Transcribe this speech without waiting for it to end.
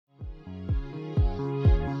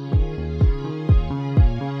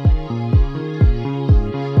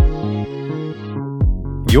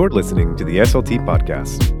You're listening to the SLT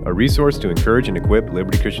Podcast, a resource to encourage and equip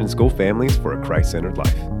Liberty Christian School families for a Christ-centered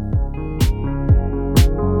life.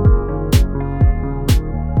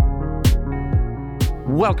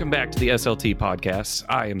 Welcome back to the SLT Podcast.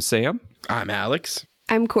 I am Sam. I'm Alex.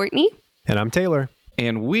 I'm Courtney. And I'm Taylor.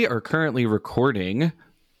 And we are currently recording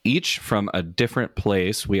each from a different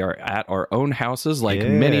place. We are at our own houses, like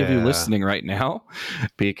many of you listening right now,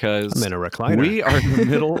 because I'm in a recliner. We are in the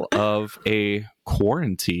middle of a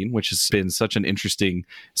quarantine, which has been such an interesting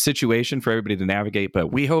situation for everybody to navigate.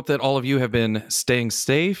 But we hope that all of you have been staying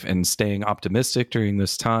safe and staying optimistic during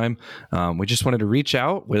this time. We just wanted to reach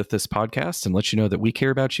out with this podcast and let you know that we care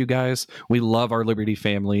about you guys. We love our Liberty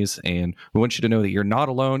families, and we want you to know that you're not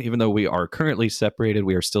alone. Even though we are currently separated,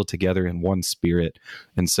 we are still together in one spirit.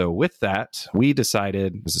 And so with that, we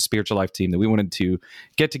decided as a spiritual life team that we wanted to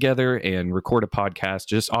get together and record a podcast,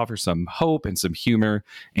 just offer some hope and some humor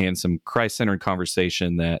and some Christ-centered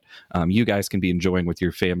conversation that you guys can be enjoying with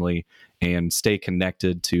your family and stay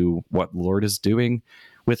connected to what the Lord is doing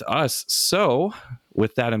with us. So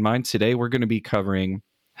with that in mind, today we're going to be covering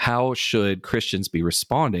how should Christians be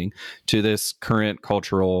responding to this current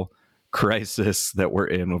cultural crisis that we're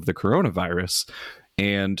in of the coronavirus.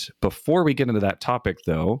 And before we get into that topic,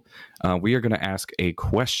 though, we are going to ask a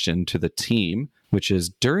question to the team, which is,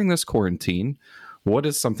 during this quarantine, what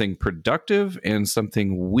is something productive and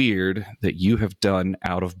something weird that you have done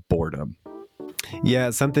out of boredom?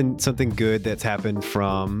 Yeah, something good that's happened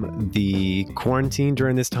from the quarantine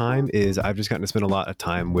during this time is I've just gotten to spend a lot of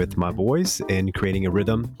time with my boys and creating a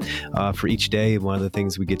rhythm for each day. One of the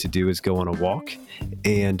things we get to do is go on a walk,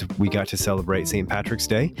 and we got to celebrate St. Patrick's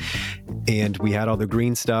Day, and we had all the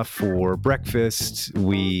green stuff for breakfast.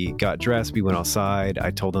 We got dressed, we went outside.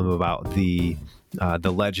 I told them about the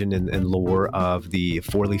legend and lore of the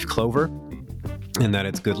four-leaf clover, and that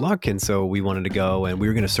it's good luck. And so we wanted to go, and we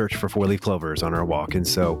were going to search for four-leaf clovers on our walk. And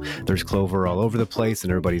so there's clover all over the place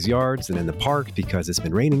in everybody's yards and in the park because it's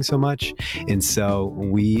been raining so much. And so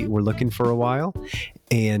we were looking for a while,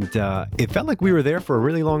 and it felt like we were there for a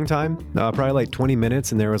really long time, probably like 20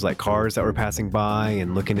 minutes. And there was like cars that were passing by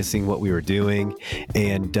and looking to see what we were doing.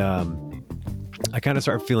 And I kind of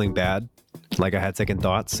started feeling bad. Like, I had second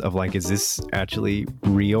thoughts of like, is this actually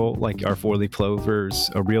real? Like, are four-leaf clovers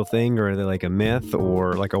a real thing, or are they like a myth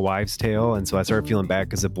or like a wives' tale? And so I started feeling bad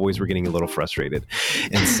because the boys were getting a little frustrated.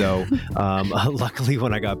 And so luckily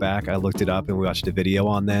when I got back, I looked it up and we watched a video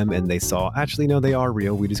on them, and they saw, actually, no, they are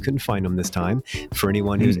real. We just couldn't find them this time. For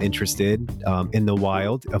anyone who's interested, in the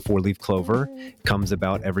wild, a four-leaf clover comes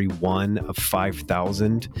about every one of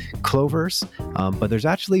 5,000 clovers. But there's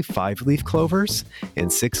actually 5-leaf clovers and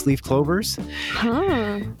 6-leaf clovers.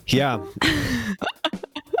 Huh. Yeah.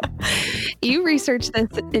 You researched this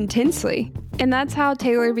intensely, and that's how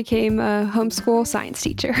Taylor became a homeschool science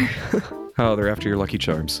teacher. Oh, they're after your Lucky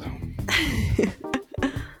Charms.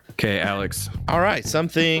 Okay, Alex. All right,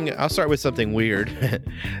 I'll start with something weird.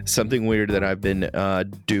 Something weird that I've been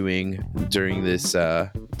doing during this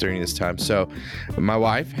time. So my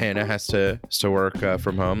wife, Hannah, has to work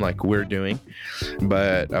from home like we're doing.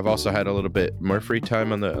 But I've also had a little bit more free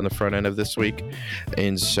time on the front end of this week.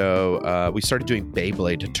 And so we started doing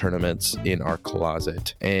Beyblade tournaments in our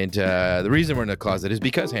closet. And the reason we're in the closet is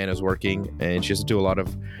because Hannah's working and she has to do a lot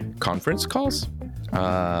of conference calls.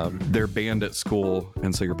 They're banned at school,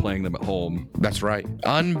 and so you're playing them at home. That's right.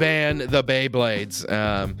 Unban the Beyblades.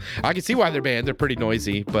 I can see why they're banned. They're pretty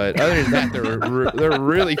noisy, but other than that, they're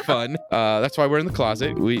really fun. That's why we're in the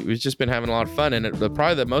closet. We've just been having a lot of fun, and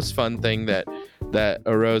probably the most fun thing that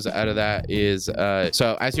arose out of that is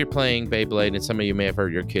so as you're playing Beyblade, and some of you may have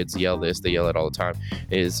heard your kids yell this. They yell it all the time.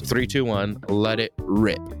 Is 3, 2, 1, let it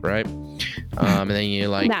rip, right? And then you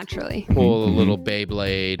like naturally pull a little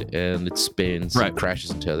Beyblade and it spins, right, and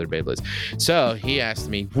crashes into other Beyblades. So he asked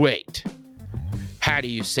me, wait, how do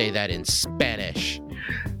you say that in Spanish?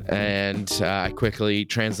 And I quickly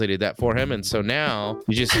translated that for him. And so now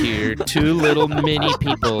you just hear two little mini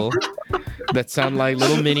people that sound like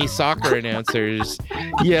little mini soccer announcers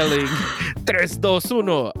yelling, 3, 2, 1,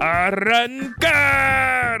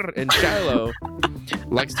 arrancar! And Shiloh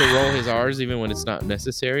likes to roll his R's even when it's not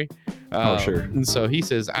necessary. Oh, sure. And so he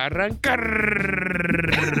says, arrancar!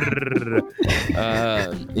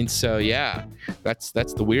 And so, yeah, that's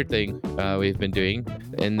the weird thing we've been doing.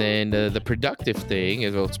 And then the productive thing,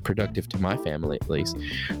 well, it's productive to my family at least,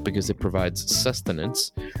 because it provides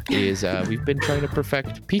sustenance, is we've been trying to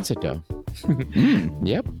perfect pizza dough.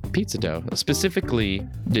 Yep, pizza dough. Specifically,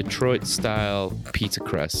 Detroit style pizza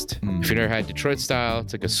crust. If you never had Detroit style,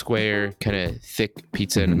 it's like a square, kind of thick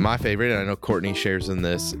pizza. And my favorite, and I know Courtney shares in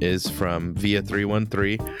this, is from Via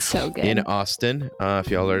 313 So good. in Austin. If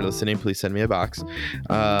y'all are listening, please send me a box.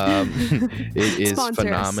 It is Sponsor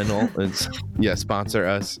phenomenal. Sponsor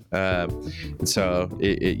us. So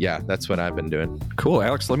that's what I've been doing. Cool.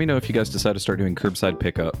 Alex, let me know if you guys decide to start doing curbside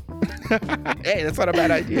pickup. Hey, that's not a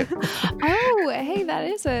bad idea. Oh, hey,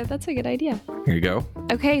 that's a good idea. Here you go.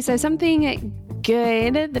 Okay, so something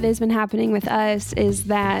good that has been happening with us is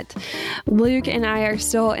that Luke and I are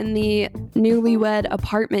still in the newlywed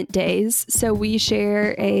apartment days. So we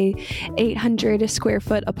share a 800 square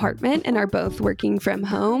foot apartment and are both working from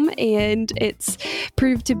home. And it's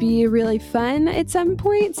proved to be really fun at some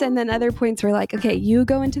points. And then other points we're like, okay, you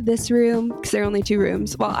go into this room because there are only 2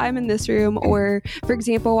 rooms while I'm in this room. Or for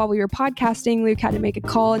example, while we were podcasting, Luke had to make a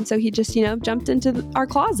call. And so he just, jumped into our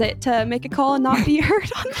closet to make a call and not be heard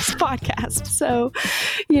on this podcast. So,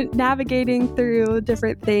 navigating through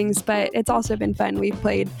different things, but it's also been fun. We've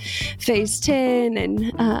played Phase 10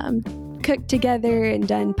 and cooked together and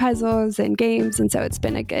done puzzles and games, and so it's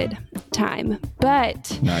been a good time.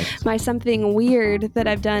 But Nice. my something weird that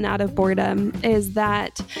I've done out of boredom is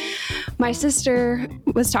that my sister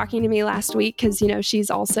was talking to me last week because, she's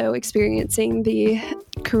also experiencing the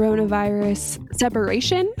coronavirus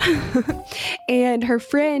separation. And her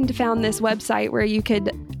friend found this website where you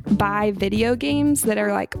could buy video games that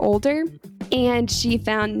are like older. And she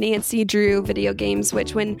found Nancy Drew video games,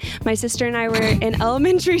 which when my sister and I were in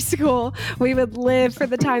elementary school, we would live for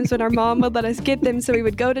the times when our mom would let us get them. So we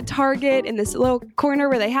would go to Target in this little corner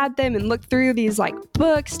where they had them and look through these like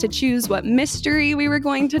books to choose what mystery we were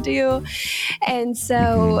going to do. And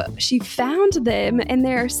so she found them, and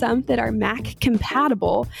there are some that are Mac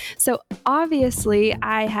compatible. So obviously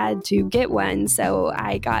I had to get one. So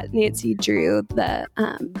I got Nancy Drew, the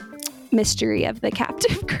Mystery of the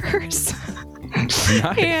Captive Curse.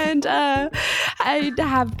 Nice. And I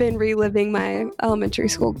have been reliving my elementary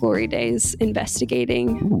school glory days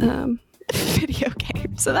investigating video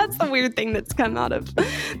games. So that's the weird thing that's come out of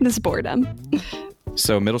this boredom.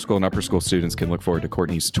 So middle school and upper school students can look forward to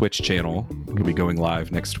Courtney's Twitch channel. It'll be going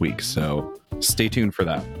live next week, so stay tuned for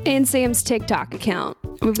that. And Sam's TikTok account.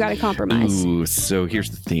 We've got to compromise. Ooh, so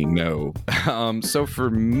here's the thing. No. So for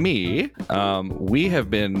me, we have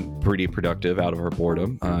been pretty productive out of our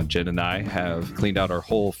boredom. Jen and I have cleaned out our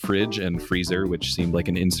whole fridge and freezer, which seemed like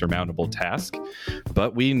an insurmountable task,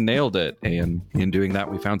 but we nailed it. And in doing that,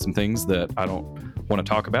 we found some things that I don't want to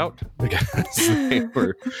talk about because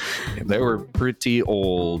they were pretty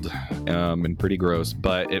old and pretty gross,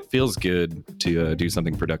 but it feels good to do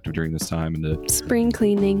something productive during this time and to Spring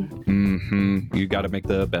cleaning. you got to make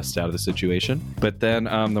the best out of the situation. But then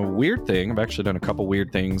the weird thing, I've actually done a couple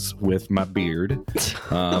weird things with my beard.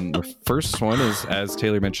 The first one is, as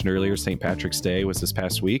Taylor mentioned earlier, St. Patrick's Day was this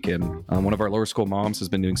past week, and one of our lower school moms has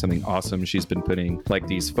been doing something awesome. She's been putting like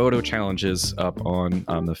these photo challenges up on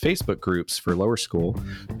the Facebook groups for lower school,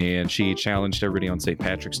 and she challenged everybody on St.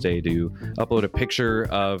 Patrick's Day to upload a picture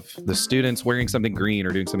of the students wearing something green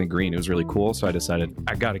or doing something green. It was really cool, so I decided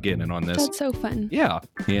I got to get in on this. That's so fun. Yeah.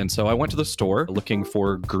 And so I went to the store looking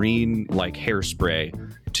for green like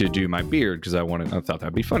hairspray to do my beard because I thought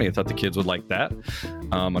that'd be funny. I thought the kids would like that.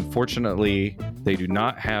 Unfortunately, they do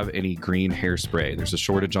not have any green hairspray. There's a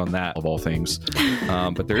shortage on that of all things.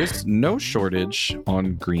 But there is no shortage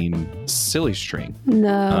on green silly string.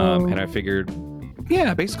 No. And I figured,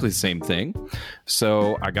 yeah, basically the same thing.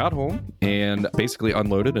 So I got home and basically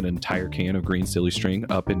unloaded an entire can of green silly string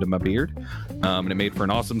up into my beard. And it made for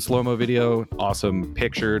an awesome slow-mo video, awesome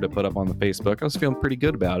picture to put up on the Facebook. I was feeling pretty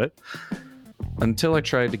good about it until I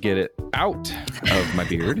tried to get it out of my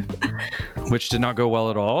beard, which did not go well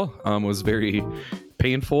at all. Was very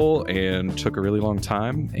painful and took a really long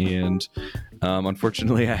time. And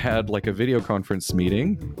unfortunately, I had like a video conference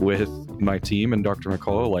meeting with my team and Dr.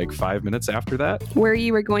 McCullough like 5 minutes after that. Where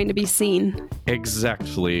you were going to be seen.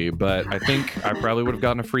 Exactly. But I think I probably would have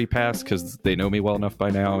gotten a free pass because they know me well enough by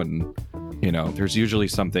now. And, there's usually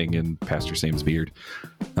something in Pastor Sam's beard.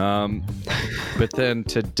 But then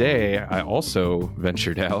today, I also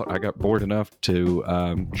ventured out. I got bored enough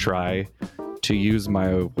to try to use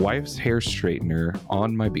my wife's hair straightener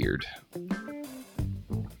on my beard.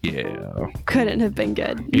 Yeah. Couldn't have been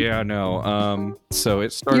good. Yeah, no. So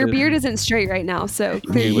it started. Your beard isn't straight right now, so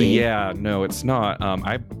clearly. Yeah, no, it's not.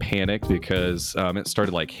 I panicked because it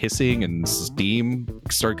started like hissing and steam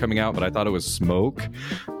started coming out, but I thought it was smoke.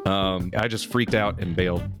 I just freaked out and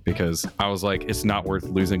bailed because I was like, it's not worth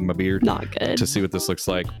losing my beard Not good. to see what this looks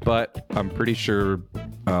like. But I'm pretty sure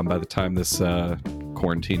by the time this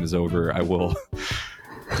quarantine is over, I will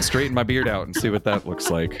straighten my beard out and see what that looks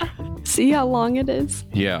like. See how long it is.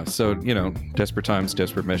 Yeah, so, desperate times,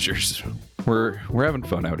 desperate measures. We're having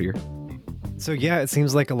fun out here. So yeah, it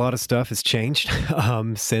seems like a lot of stuff has changed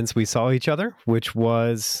since we saw each other, which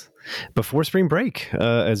was before spring break.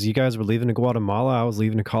 As you guys were leaving to Guatemala, I was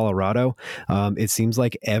leaving to Colorado. It seems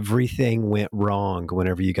like everything went wrong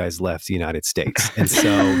whenever you guys left the United States. And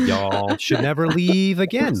so y'all should never leave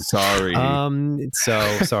again. Sorry.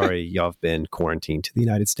 So sorry, y'all have been quarantined to the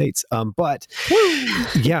United States. But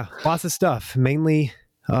yeah, lots of stuff, mainly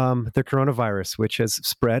the coronavirus, which has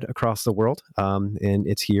spread across the world, and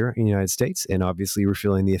it's here in the United States, and obviously we're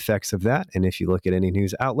feeling the effects of that. And if you look at any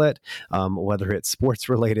news outlet, whether it's sports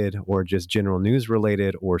related or just general news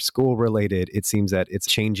related or school related, it seems that it's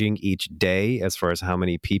changing each day as far as how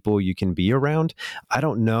many people you can be around. I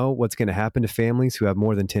don't know what's going to happen to families who have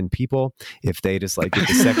more than 10 people if they just like get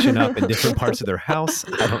the section up in different parts of their house.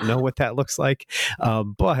 I don't know what that looks like,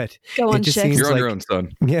 but Go on, it just Shix. seems You're on like, your own,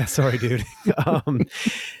 son. yeah, sorry, dude.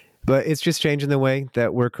 But it's just changing the way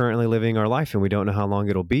that we're currently living our life, and we don't know how long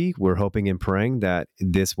it'll be. We're hoping and praying that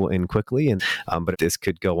this will end quickly, and but this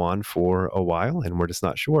could go on for a while, and we're just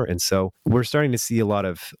not sure. And so we're starting to see a lot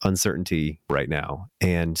of uncertainty right now,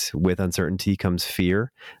 and with uncertainty comes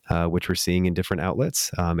fear, which we're seeing in different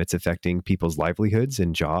outlets. It's affecting people's livelihoods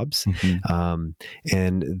and jobs,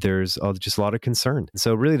 and there's just a lot of concern.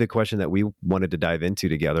 So really the question that we wanted to dive into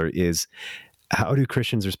together is, how do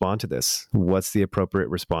Christians respond to this? What's the appropriate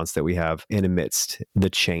response that we have in amidst the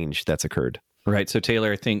change that's occurred? Right. So,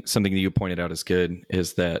 Taylor, I think something that you pointed out is good,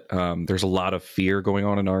 is that there's a lot of fear going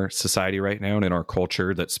on in our society right now and in our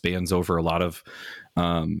culture that spans over a lot of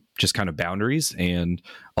just kind of boundaries. And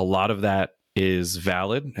a lot of that is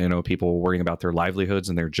valid. People worrying about their livelihoods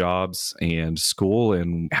and their jobs and school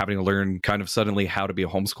and having to learn kind of suddenly how to be a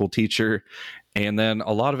homeschool teacher. And then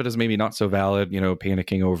a lot of it is maybe not so valid,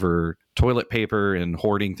 panicking over toilet paper and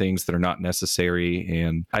hoarding things that are not necessary.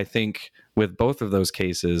 And I think with both of those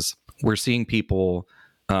cases, we're seeing people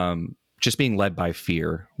just being led by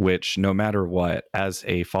fear, which no matter what, as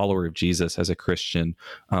a follower of Jesus, as a Christian,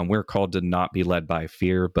 we're called to not be led by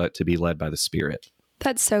fear, but to be led by the Spirit.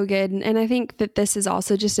 That's so good. And I think that this is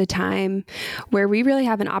also just a time where we really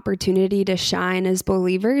have an opportunity to shine as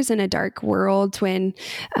believers in a dark world when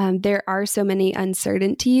there are so many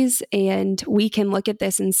uncertainties. And we can look at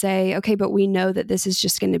this and say, okay, but we know that this is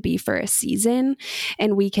just going to be for a season.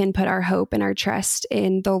 And we can put our hope and our trust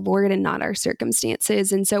in the Lord and not our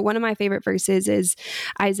circumstances. And so one of my favorite verses is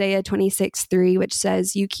Isaiah 26:3, which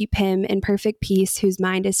says, "You keep him in perfect peace whose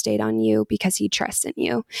mind is stayed on you because he trusts in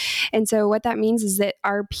you." And so what that means is that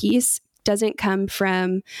our peace doesn't come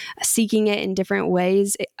from seeking it in different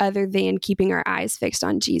ways other than keeping our eyes fixed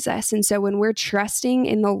on Jesus. And so when we're trusting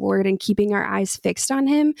in the Lord and keeping our eyes fixed on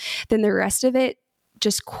him, then the rest of it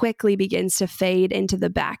just quickly begins to fade into the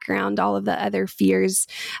background. All of the other fears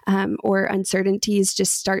or uncertainties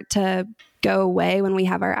just start to go away when we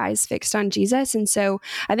have our eyes fixed on Jesus. And so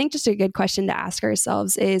I think just a good question to ask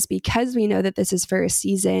ourselves is, because we know that this is for a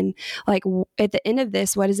season, like at the end of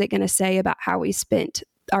this, what is it going to say about how we spent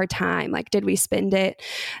our time? Like, did we spend it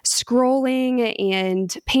scrolling and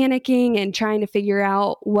panicking and trying to figure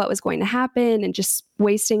out what was going to happen and just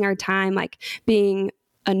wasting our time, like being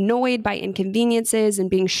annoyed by inconveniences and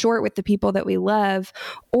being short with the people that we love?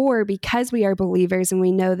 Or because we are believers and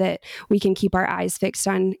we know that we can keep our eyes fixed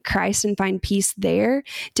on Christ and find peace there,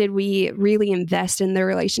 did we really invest in the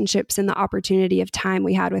relationships and the opportunity of time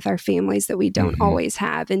we had with our families that we don't always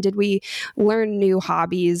have? And did we learn new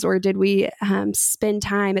hobbies, or did we spend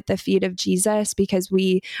time at the feet of Jesus, because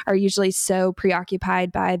we are usually so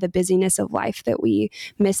preoccupied by the busyness of life that we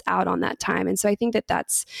miss out on that time? And so I think that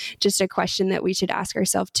that's just a question that we should ask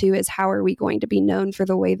ourselves too, is how are we going to be known for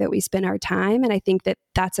the way that we spend our time? And I think that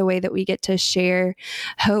that's a way that we get to share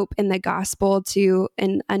hope in the gospel to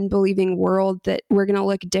an unbelieving world, that we're going to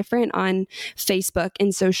look different on Facebook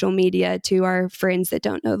and social media to our friends that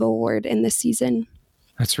don't know the Lord in this season.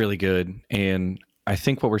 That's really good. And I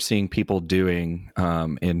think what we're seeing people doing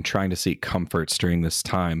in trying to seek comforts during this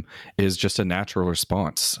time is just a natural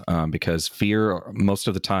response, because fear most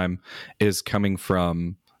of the time is coming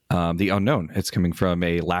from the unknown. It's coming from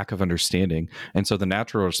a lack of understanding. And so the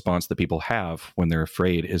natural response that people have when they're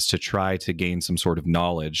afraid is to try to gain some sort of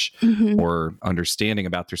knowledge or understanding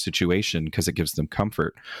about their situation, because it gives them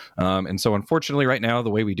comfort. And so unfortunately right now,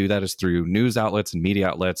 the way we do that is through news outlets and media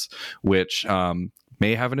outlets, which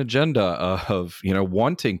may have an agenda of,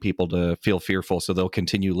 wanting people to feel fearful so they'll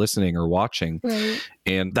continue listening or watching. Right.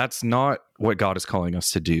 And that's not what God is calling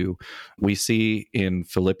us to do. We see in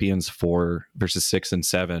Philippians 4, verses 6 and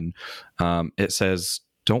 7, it says,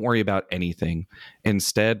 don't worry about anything.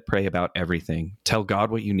 Instead, pray about everything. Tell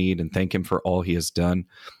God what you need and thank him for all he has done.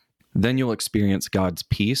 Then you'll experience God's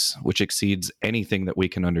peace, which exceeds anything that we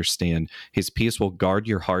can understand. His peace will guard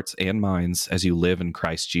your hearts and minds as you live in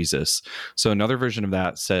Christ Jesus. So another version of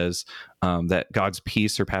that says that God's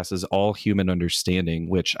peace surpasses all human understanding,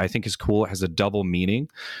 which I think is cool. It has a double meaning.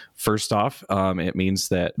 First off, it means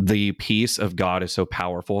that the peace of God is so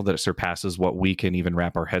powerful that it surpasses what we can even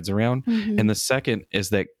wrap our heads around. Mm-hmm. And the second is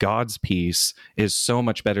that God's peace is so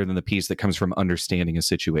much better than the peace that comes from understanding a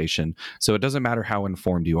situation. So it doesn't matter how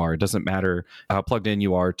informed you are. It doesn't matter how plugged in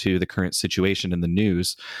you are to the current situation in the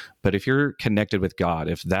news. But if you're connected with God,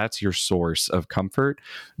 if that's your source of comfort,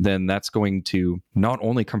 then that's going to not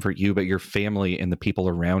only comfort you, but your family and the people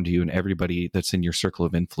around you and everybody that's in your circle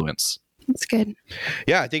of influence. That's good.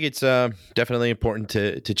 Yeah, I think it's definitely important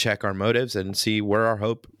to check our motives and see where our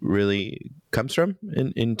hope really comes from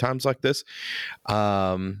in times like this.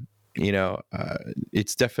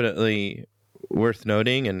 It's definitely worth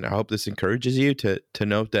noting, and I hope this encourages you to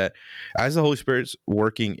note that as the Holy Spirit's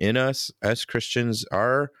working in us as Christians,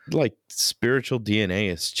 our spiritual DNA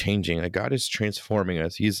is changing. Like God is transforming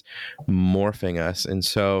us. He's morphing us. And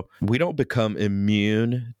so we don't become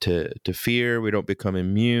immune to fear. We don't become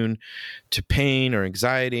immune to pain or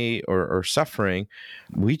anxiety or suffering.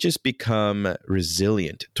 We just become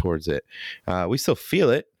resilient towards it. We still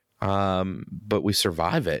feel it, but we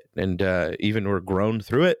survive it, and even we're grown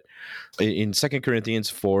through it. In 2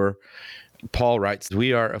 Corinthians 4, Paul writes,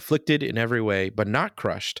 we are afflicted in every way, but not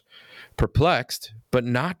crushed, perplexed, but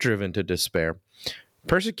not driven to despair,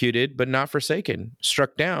 persecuted, but not forsaken,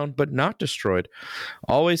 struck down, but not destroyed,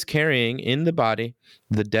 always carrying in the body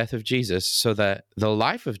the death of Jesus, so that the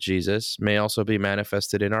life of Jesus may also be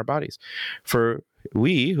manifested in our bodies. For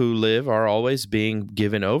we who live are always being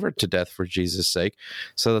given over to death for Jesus' sake,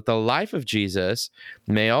 so that the life of Jesus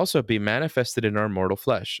may also be manifested in our mortal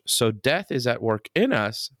flesh. So death is at work in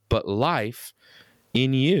us, but life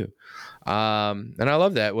in you. And I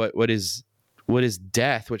love that. What is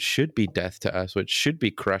death, what should be death to us, what should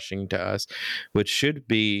be crushing to us, what should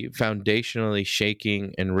be foundationally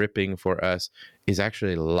shaking and ripping for us, is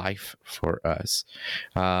actually life for us.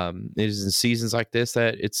 It is in seasons like this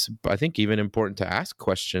that it's, I think, even important to ask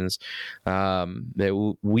questions,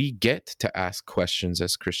 that we get to ask questions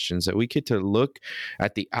as Christians, that we get to look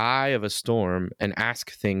at the eye of a storm and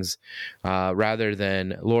ask things rather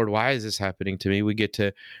than, Lord, why is this happening to me? We get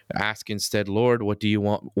to ask instead, Lord, what do you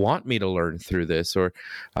want me to learn through this? Or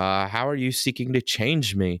how are you seeking to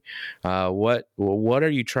change me? What are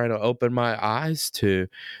you trying to open my eyes to?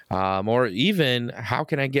 Or even, how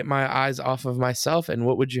can I get my eyes off of myself, and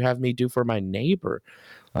what would you have me do for my neighbor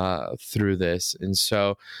through this? And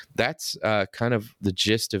so that's kind of the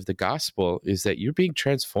gist of the gospel, is that you're being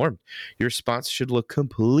transformed. Your response should look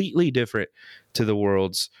completely different to the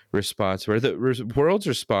world's response, where the world's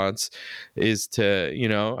response is to,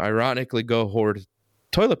 ironically go hoard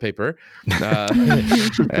toilet paper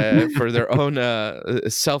for their own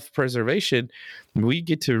self-preservation. We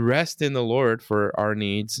get to rest in the Lord for our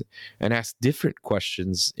needs and ask different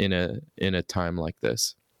questions in a time like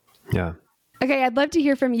this. Yeah. Okay, I'd love to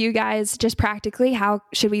hear from you guys just practically. How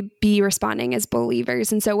should we be responding as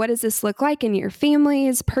believers? And so what does this look like in your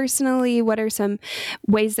families, personally? What are some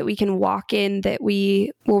ways that we can walk in that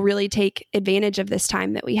we will really take advantage of this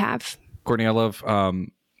time that we have? Courtney, I love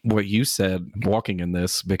what you said walking in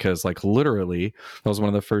this, because literally that was one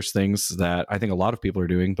of the first things that I think a lot of people are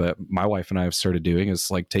doing, but my wife and I have started doing,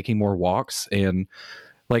 is taking more walks. And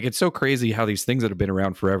it's so crazy how these things that have been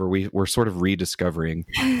around forever, we're sort of rediscovering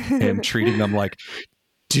and treating them like,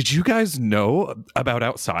 did you guys know about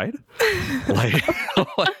outside?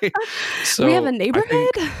 So we have a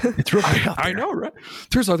neighborhood. It's right out there. I know, right?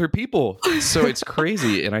 There's other people. So it's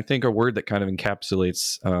crazy. And I think a word that kind of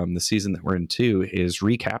encapsulates the season that we're in too is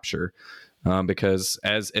recapture. Because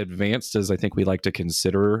as advanced as I think we like to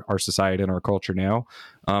consider our society and our culture now,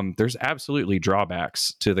 there's absolutely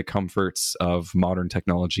drawbacks to the comforts of modern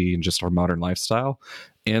technology and just our modern lifestyle.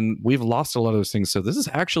 And we've lost a lot of those things. So this is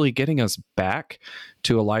actually getting us back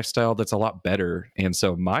to a lifestyle that's a lot better. And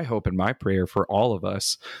so my hope and my prayer for all of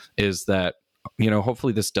us is that,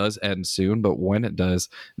 hopefully this does end soon, but when it does,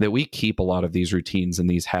 that we keep a lot of these routines and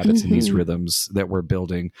these habits and these rhythms that we're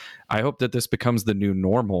building. I hope that this becomes the new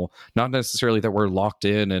normal, not necessarily that we're locked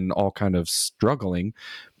in and all kind of struggling,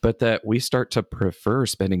 but that we start to prefer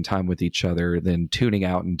spending time with each other than tuning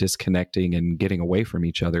out and disconnecting and getting away from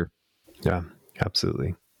each other. Yeah,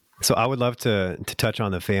 absolutely. So I would love to touch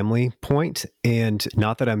on the family point, and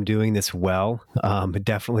not that I'm doing this well, but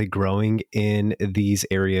definitely growing in these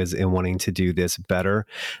areas and wanting to do this better.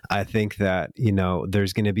 I think that,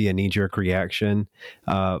 there's going to be a knee-jerk reaction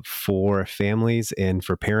for families and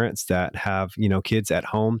for parents that have, kids at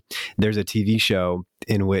home. There's a TV show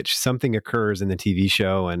in which something occurs in the TV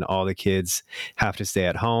show and all the kids have to stay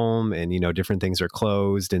at home and, different things are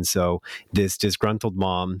closed. And so this disgruntled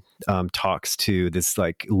mom talks to this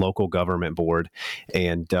like local government board,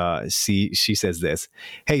 and she says this: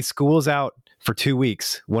 "Hey, school's out for 2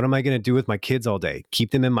 weeks. What am I going to do with my kids all day?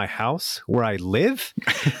 Keep them in my house where I live?"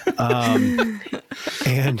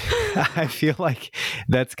 And I feel like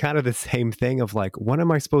that's kind of the same thing of like, what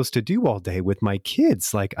am I supposed to do all day with my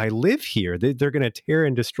kids? Like, I live here. They're going to tear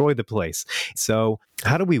and destroy the place. So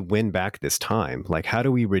how do we win back this time? Like, how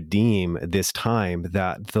do we redeem this time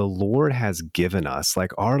that the Lord has given us?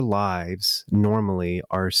 Like, our lives normally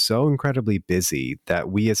are so incredibly busy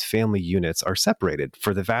that we as family units are separated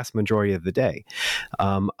for the vast majority of the day.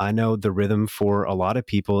 I know the rhythm for a lot of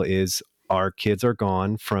people is our kids are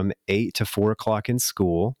gone from 8 to 4 o'clock in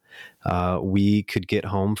school. We could get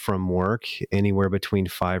home from work anywhere between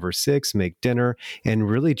 5 or 6, make dinner, and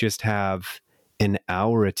really just have an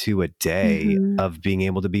hour or two a day of being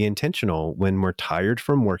able to be intentional when we're tired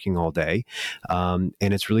from working all day. And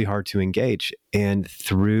it's really hard to engage. And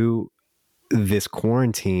through this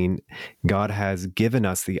quarantine, God has given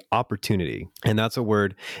us the opportunity. And that's a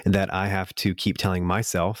word that I have to keep telling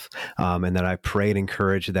myself, and that I pray and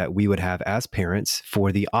encourage that we would have as parents,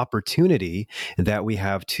 for the opportunity that we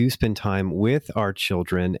have to spend time with our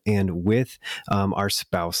children and with our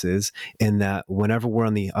spouses. And that whenever we're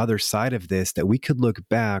on the other side of this, that we could look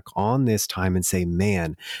back on this time and say,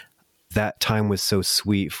 man, that time was so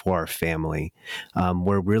sweet for our family,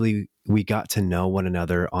 where really we got to know one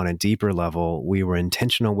another on a deeper level. We were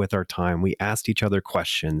intentional with our time. We asked each other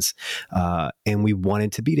questions, and we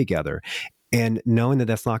wanted to be together. And knowing that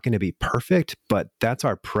that's not going to be perfect, but that's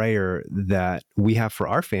our prayer that we have for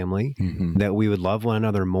our family, that we would love one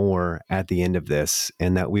another more at the end of this,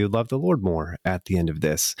 and that we would love the Lord more at the end of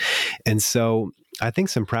this. And so I think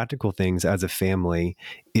some practical things as a family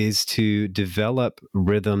is to develop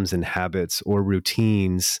rhythms and habits or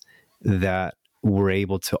routines that we're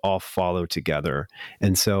able to all follow together.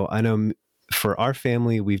 And so I know for our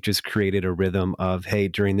family, we've just created a rhythm of, hey,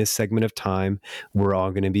 during this segment of time, we're all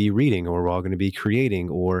going to be reading, or we're all going to be creating,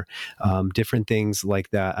 or different things like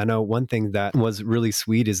that. I know one thing that was really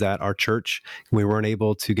sweet is that our church, we weren't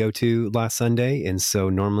able to go to last Sunday. And so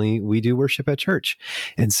normally we do worship at church.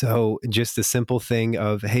 And so just the simple thing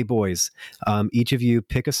of, hey, boys, each of you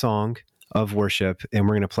pick a song of worship, and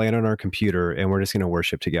we're going to play it on our computer, and we're just going to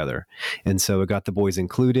worship together. And so it got the boys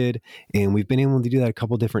included, and we've been able to do that a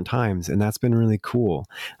couple different times, and that's been really cool.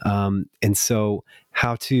 And so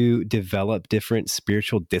how to develop different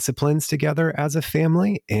spiritual disciplines together as a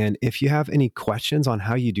family. And if you have any questions on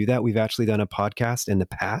how you do that, we've actually done a podcast in the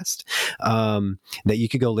past that you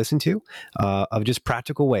could go listen to of just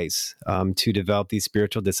practical ways to develop these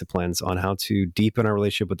spiritual disciplines on how to deepen our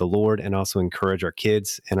relationship with the Lord and also encourage our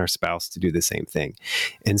kids and our spouse to do the same thing.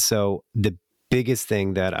 And so the biggest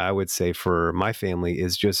thing that I would say for my family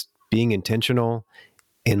is just being intentional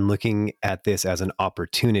in looking at this as an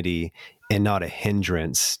opportunity and not a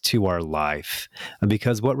hindrance to our life.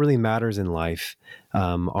 Because what really matters in life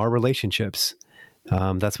are relationships.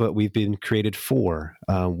 That's what we've been created for.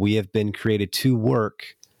 We have been created to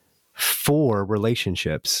work for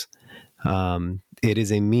relationships. It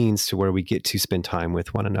is a means to where we get to spend time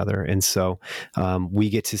with one another. And so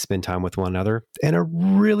we get to spend time with one another in a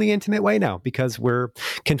really intimate way now, because we're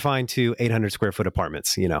confined to 800 square foot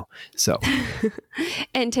apartments, so.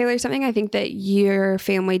 And Taylor, something I think that your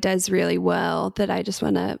family does really well that I just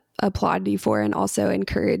want to applaud you for, and also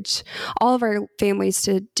encourage all of our families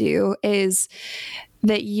to do, is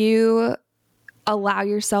that you allow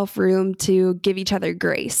yourself room to give each other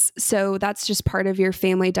grace. So that's just part of your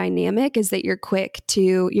family dynamic, is that you're quick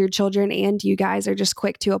to, your children and you guys are just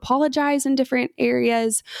quick to apologize in different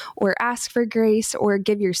areas, or ask for grace, or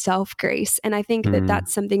give yourself grace. And I think that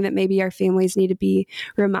that's something that maybe our families need to be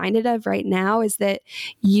reminded of right now, is that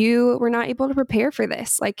you were not able to prepare for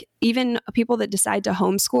this. Like, even people that decide to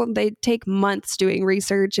homeschool, they take months doing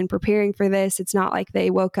research and preparing for this. It's not like they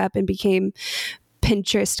woke up and became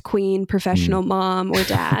Pinterest queen, professional mom or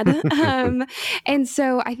dad. And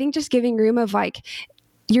so I think just giving room of like,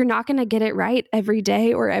 you're not going to get it right every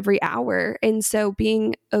day or every hour. And so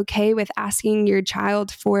being okay with asking your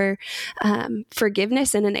child for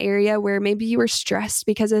forgiveness in an area where maybe you were stressed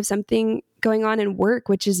because of something going on in work,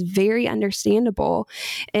 which is very understandable,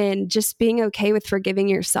 and just being okay with forgiving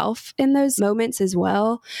yourself in those moments as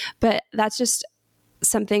well. But that's just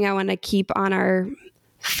something I want to keep on our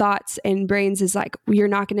thoughts and brains, is like, you're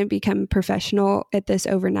not going to become professional at this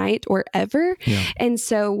overnight or ever. Yeah. And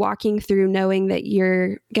so walking through knowing that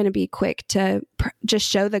you're going to be quick to just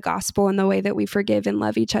show the gospel in the way that we forgive and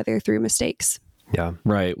love each other through mistakes. Yeah.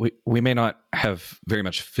 Right. We may not have very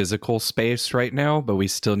much physical space right now, but we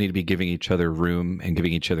still need to be giving each other room and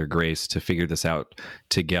giving each other grace to figure this out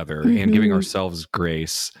together, and giving ourselves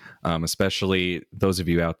grace, especially those of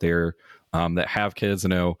you out there that have kids. I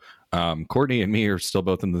know Courtney and me are still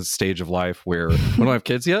both in the stage of life where we don't have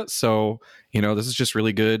kids yet. So, this is just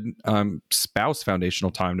really good spouse foundational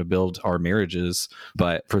time to build our marriages.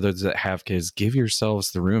 But for those that have kids, give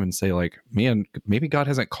yourselves the room and say, like, man, maybe God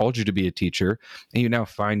hasn't called you to be a teacher, and you now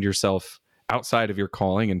find yourself outside of your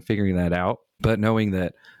calling and figuring that out. But knowing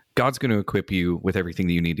that God's going to equip you with everything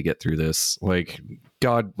that you need to get through this. Like,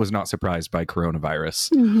 God was not surprised by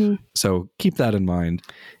coronavirus. Mm-hmm. So keep that in mind.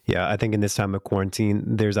 Yeah, I think in this time of quarantine,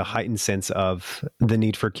 there's a heightened sense of the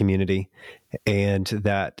need for community, and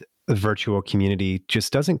that virtual community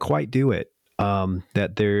just doesn't quite do it.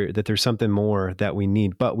 That there's something more that we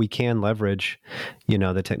need, but we can leverage,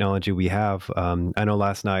 the technology we have. I know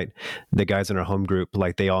last night the guys in our home group,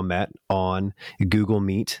 like, they all met on Google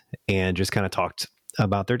Meet and just kind of talked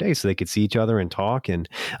about their day so they could see each other and talk, and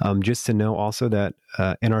just to know also that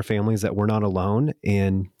in our families that we're not alone,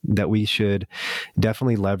 and that we should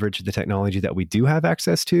definitely leverage the technology that we do have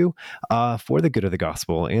access to for the good of the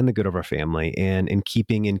gospel and the good of our family, and in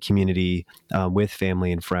keeping in community with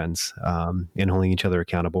family and friends, and holding each other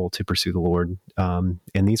accountable to pursue the Lord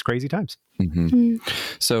in these crazy times. Mm-hmm. Mm-hmm.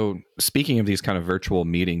 So speaking of these kind of virtual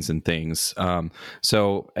meetings and things,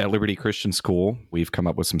 so at Liberty Christian School, we've come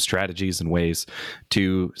up with some strategies and ways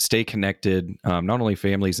to stay connected, not only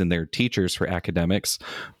families and their teachers for academics,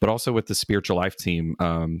 but also with the spiritual life team.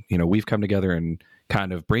 We've come together and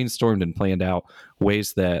kind of brainstormed and planned out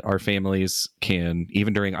ways that our families can,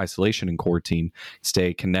 even during isolation and quarantine,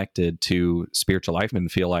 stay connected to spiritual life and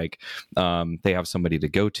feel like they have somebody to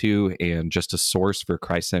go to and just a source for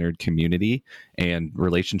Christ-centered community and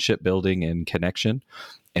relationship building and connection.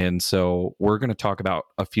 And so we're going to talk about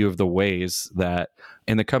a few of the ways that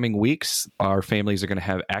in the coming weeks, our families are going to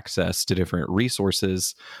have access to different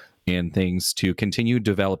resources and things to continue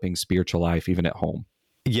developing spiritual life even at home.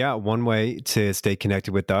 Yeah, one way to stay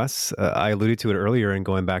connected with us, I alluded to it earlier in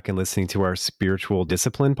going back and listening to our Spiritual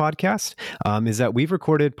Discipline podcast, is that we've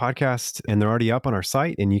recorded podcasts and they're already up on our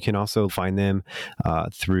site, and you can also find them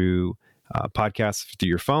through podcasts through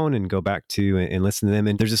your phone and go back to and listen to them.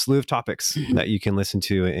 And there's a slew of topics that you can listen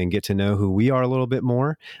to and get to know who we are a little bit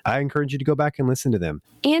more. I encourage you to go back and listen to them.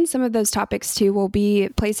 And some of those topics too will be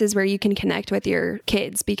places where you can connect with your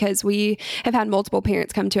kids, because we have had multiple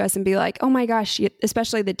parents come to us and be like, oh my gosh,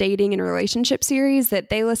 especially the dating and relationship series, that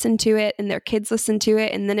they listened to it and their kids listened to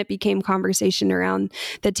it, and then it became conversation around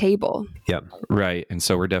the table. Yeah, right. And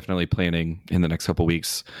so we're definitely planning in the next couple of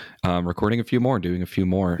weeks, recording a few more, doing a few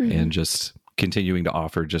more, and just continuing to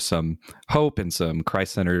offer just some hope and some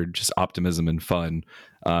Christ-centered just optimism and fun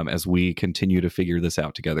as we continue to figure this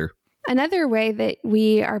out together. Another way that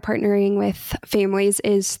we are partnering with families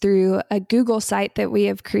is through a Google site that we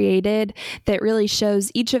have created that really shows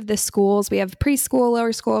each of the schools. We have preschool,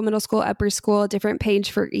 lower school, middle school, upper school, a different page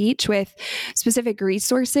for each with specific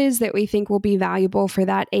resources that we think will be valuable for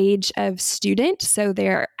that age of student. So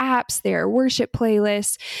there are apps, there are worship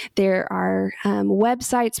playlists, there are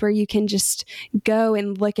websites where you can just go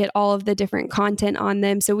and look at all of the different content on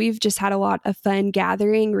them. So we've just had a lot of fun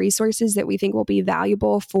gathering resources that we think will be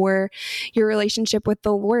valuable for your relationship with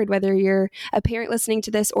the Lord, whether you're a parent listening to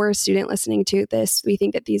this or a student listening to this. We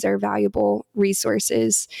think that these are valuable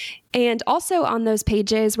resources. And also on those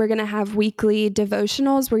pages, we're going to have weekly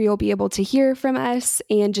devotionals where you'll be able to hear from us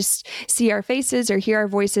and just see our faces or hear our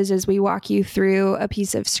voices as we walk you through a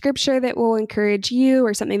piece of scripture that will encourage you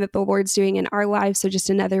or something that the Lord's doing in our lives. So just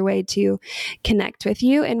another way to connect with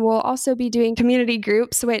you. And we'll also be doing community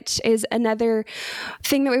groups, which is another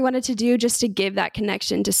thing that we wanted to do just to give that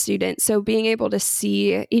connection to students. So being able to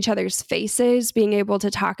see each other's faces, being able to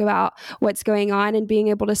talk about what's going on, and being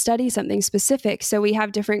able to study something specific. So we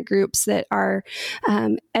have different groups that are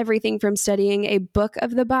everything from studying a book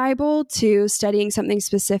of the Bible to studying something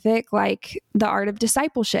specific like the art of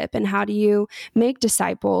discipleship and how do you make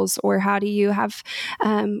disciples, or how do you have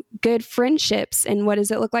good friendships, and what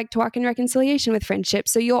does it look like to walk in reconciliation with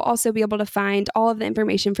friendships. So you'll also be able to find all of the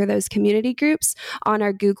information for those community groups on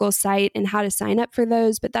our Google site and how to sign up for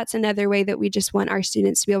those. But that's that's another way that we just want our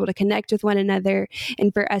students to be able to connect with one another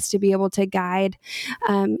and for us to be able to guide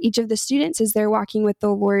each of the students as they're walking with the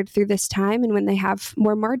Lord through this time and when they have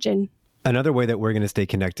more margin. Another way that we're going to stay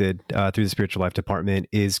connected through the Spiritual Life Department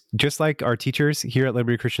is just like our teachers here at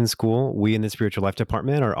Liberty Christian School, we in the Spiritual Life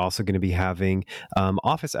Department are also going to be having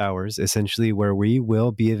office hours, essentially, where we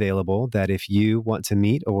will be available that if you want to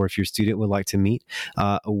meet or if your student would like to meet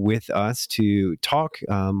with us to talk,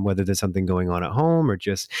 whether there's something going on at home or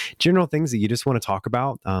just general things that you just want to talk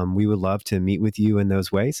about, we would love to meet with you in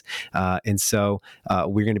those ways. And so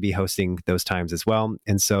we're going to be hosting those times as well.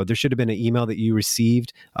 And so there should have been an email that you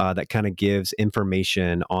received that kind of gives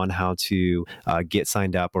information on how to get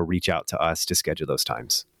signed up or reach out to us to schedule those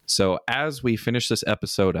times. So as we finish this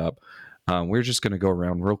episode up, we're just going to go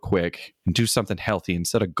around real quick and do something healthy and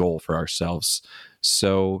set a goal for ourselves.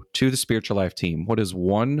 So to the Spiritual Life team, what is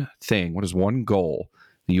one goal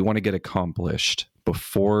that you want to get accomplished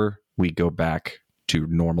before we go back to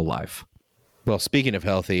normal life? Well, speaking of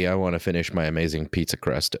healthy, I want to finish my amazing pizza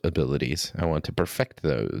crust abilities. I want to perfect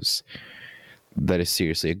those. That is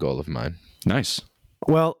seriously a goal of mine. Nice.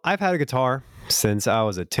 Well, I've had a guitar since I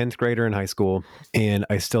was a 10th grader in high school, and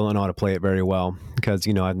I still don't know how to play it very well because,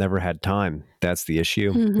 I've never had time. That's the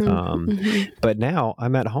issue. But now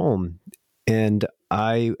I'm at home and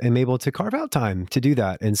I am able to carve out time to do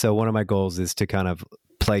that. And so one of my goals is to kind of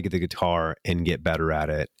play the guitar and get better at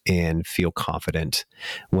it and feel confident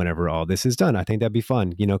whenever all this is done. I think that'd be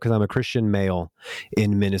fun, because I'm a Christian male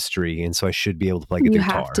in ministry. And so I should be able to play the guitar.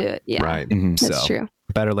 You have to, yeah. Right. That's true.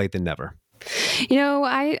 Better late than never.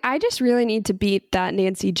 I just really need to beat that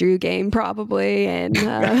Nancy Drew game probably and prove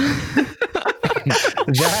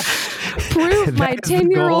my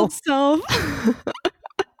 10-year-old self.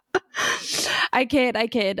 I kid.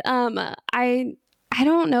 I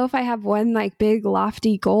don't know if I have one like big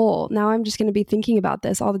lofty goal. Now I'm just going to be thinking about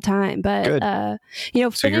this all the time. But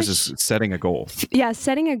so yours is setting a goal. Yeah,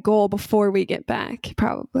 setting a goal before we get back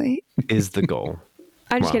probably is the goal.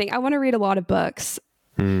 I'm just kidding. I want to read a lot of books.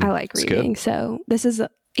 I like reading, so this is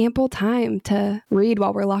ample time to read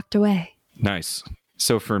while we're locked away. Nice.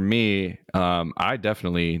 So for me, I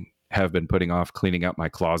definitely have been putting off cleaning out my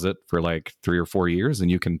closet for like 3 or 4 years,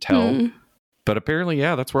 and you can tell. But apparently,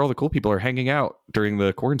 that's where all the cool people are hanging out during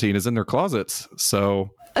the quarantine is in their closets.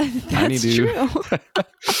 So I need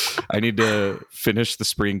to finish the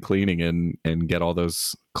spring cleaning and get all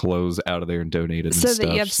those clothes out of there and donate it. So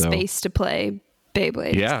that you have space to play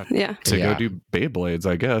Beyblades. Yeah. Go do Beyblades,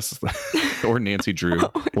 I guess. Or Nancy Drew.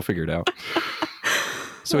 We'll figure it out.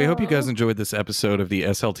 So we hope you guys enjoyed this episode of the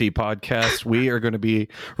SLT podcast. We are going to be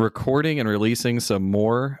recording and releasing some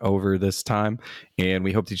more over this time. And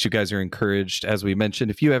we hope that you guys are encouraged. As we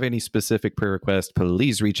mentioned, if you have any specific prayer requests,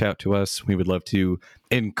 please reach out to us. We would love to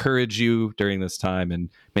encourage you during this time and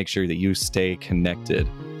make sure that you stay connected.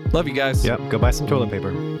 Love you guys. Yep. Go buy some toilet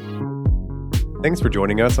paper. Thanks for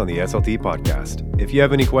joining us on the SLT podcast. If you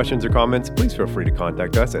have any questions or comments, please feel free to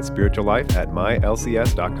contact us at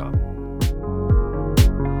spirituallife@mylcs.com.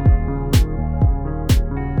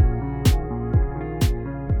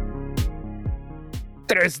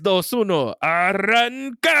 3, 2, 1,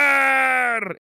 arranca!